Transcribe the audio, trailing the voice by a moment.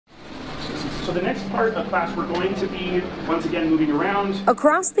So the next part of class, we're going to be, once again, moving around.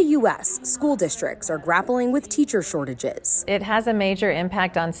 Across the U.S., school districts are grappling with teacher shortages. It has a major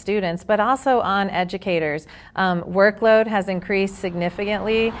impact on students, but also on educators. Workload has increased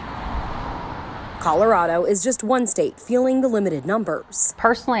significantly. Colorado is just one state feeling the limited numbers.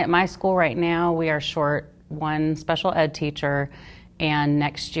 Personally, at my school right now, we are short one special ed teacher, and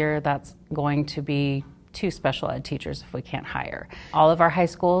next year that's going to be 2 special ed teachers if we can't hire. All of our high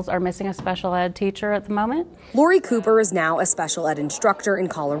schools are missing a special ed teacher at the moment. Lori Cooper is now a special ed instructor in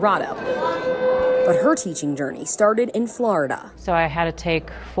Colorado, but her teaching journey started in Florida. So I had to take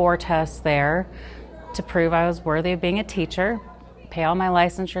 4 tests there to prove I was worthy of being a teacher, pay all my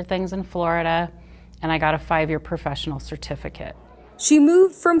licensure things in Florida, and I got a 5-year professional certificate. She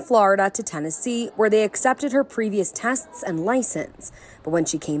moved from Florida to Tennessee, where they accepted her previous tests and license. But when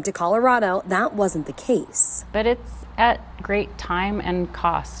she came to Colorado, that wasn't the case. But it's at great time and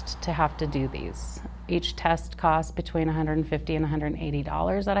cost to have to do these. Each test costs between $150 and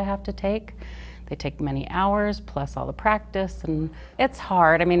 $180 that I have to take. They take many hours, plus all the practice, and it's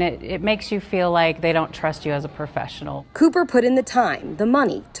hard. I mean, it makes you feel like they don't trust you as a professional. Cooper put in the time, the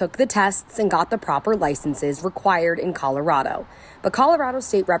money, took the tests, and got the proper licenses required in Colorado. But Colorado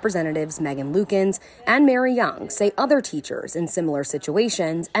State Representatives Megan Lukens and Mary Young say other teachers in similar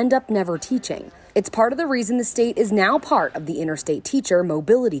situations end up never teaching. It's part of the reason the state is now part of the Interstate Teacher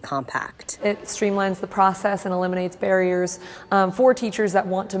Mobility Compact. It streamlines the process and eliminates barriers for teachers that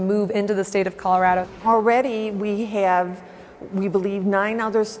want to move into the state of Colorado. Already we have, we believe, 9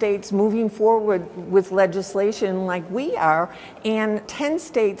 other states moving forward with legislation like we are, and 10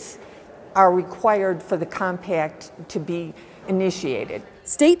 states are required for the compact to be initiated.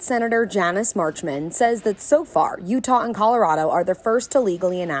 State Senator Janice Marchman says that so far, Utah and Colorado are the first to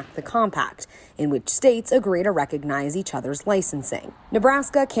legally enact the compact, in which states agree to recognize each other's licensing.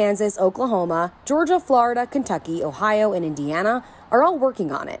 Nebraska, Kansas, Oklahoma, Georgia, Florida, Kentucky, Ohio, and Indiana are all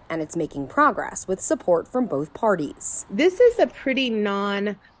working on it, and it's making progress with support from both parties. This is a pretty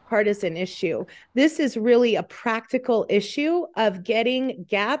non-partisan issue. This is really a practical issue of getting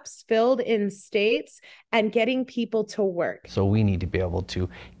gaps filled in states and getting people to work. So we need to be able to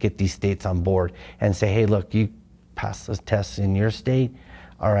get these states on board and say, hey, look, you pass those tests in your state.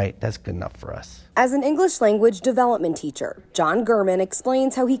 All right, that's good enough for us. As an English language development teacher, John Gurman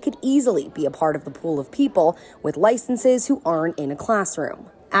explains how he could easily be a part of the pool of people with licenses who aren't in a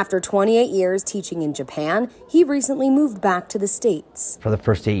classroom. After 28 years teaching in Japan, he recently moved back to the States. For the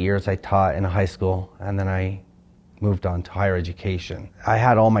first 8 years, I taught in a high school, and then I moved on to higher education. I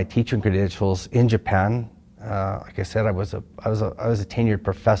had all my teaching credentials in Japan. Like I said, I was a tenured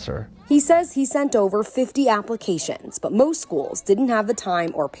professor. He says he sent over 50 applications, but most schools didn't have the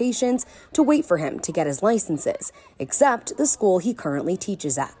time or patience to wait for him to get his licenses, except the school he currently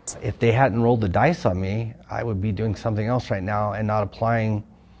teaches at. If they hadn't rolled the dice on me, I would be doing something else right now and not applying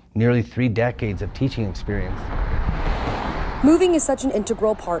nearly 3 decades of teaching experience. Moving is such an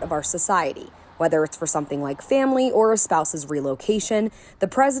integral part of our society. Whether it's for something like family or a spouse's relocation, the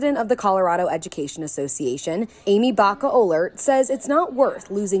president of the Colorado Education Association, Amy Baca-Ohlert, says it's not worth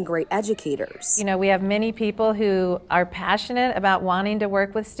losing great educators. You know, we have many people who are passionate about wanting to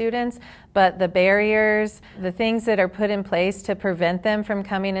work with students, but the barriers, the things that are put in place to prevent them from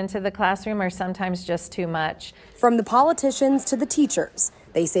coming into the classroom are sometimes just too much. From the politicians to the teachers,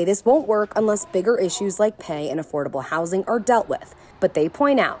 they say this won't work unless bigger issues like pay and affordable housing are dealt with. But they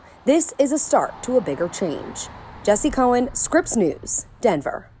point out this is a start to a bigger change. Jesse Cohen, Scripps News,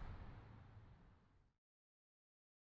 Denver.